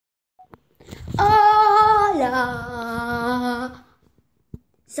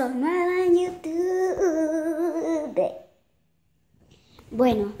Soy nueva en YouTube.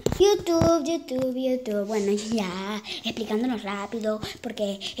 Bueno, YouTube. Bueno, ya explicándonos rápido,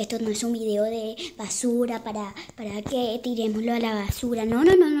 porque esto no es un video de basura para que tirémoslo a la basura. No,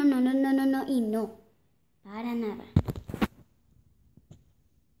 y no, para nada.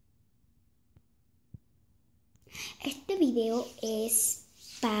 Este video es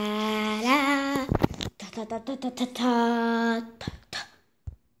para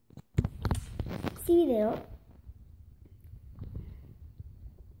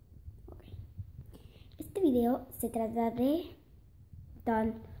Este video se trata de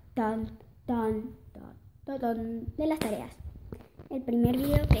de las tareas. El primer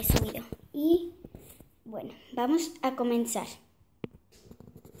video que he subido. Y bueno, vamos a comenzar.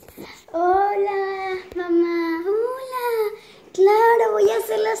 Hola, mamá. Hola. Claro, voy a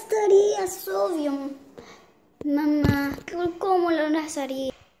hacer las tareas, obvio. Mamá, ¿cómo lo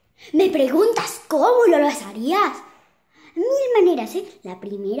harías? ¿Me preguntas cómo lo harías? Mil maneras, ¿eh? La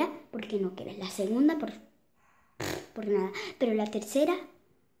primera, porque no quieres. La segunda, por nada. Pero la tercera,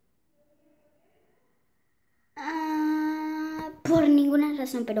 por ninguna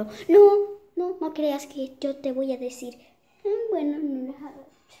razón. Pero no creas que yo te voy a decir. Bueno, no lo hagas.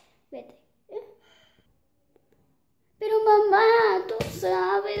 Vete. Pero mamá, tú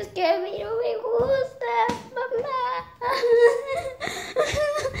sabes que a mí no me gusta, mamá.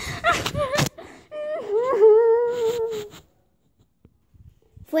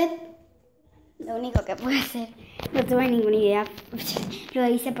 Fue lo único que pude hacer. No tuve ninguna idea. Lo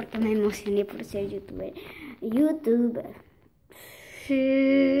hice porque me emocioné por ser youtuber.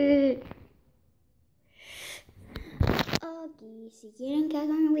 Ok, si quieren que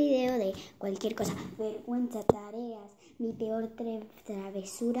haga un video de cualquier cosa, vergüenza, tareas, mi peor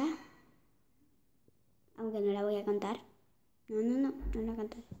travesura, aunque no la voy a contar. No la voy a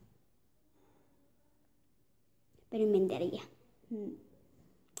contar. Pero inventaría.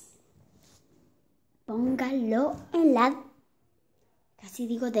 Pónganlo en la, casi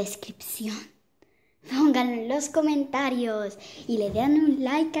digo descripción. Pónganlo en los comentarios y le den un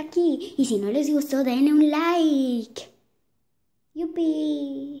like aquí. Y si no les gustó, denle un like.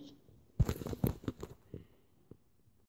 ¡Yupi!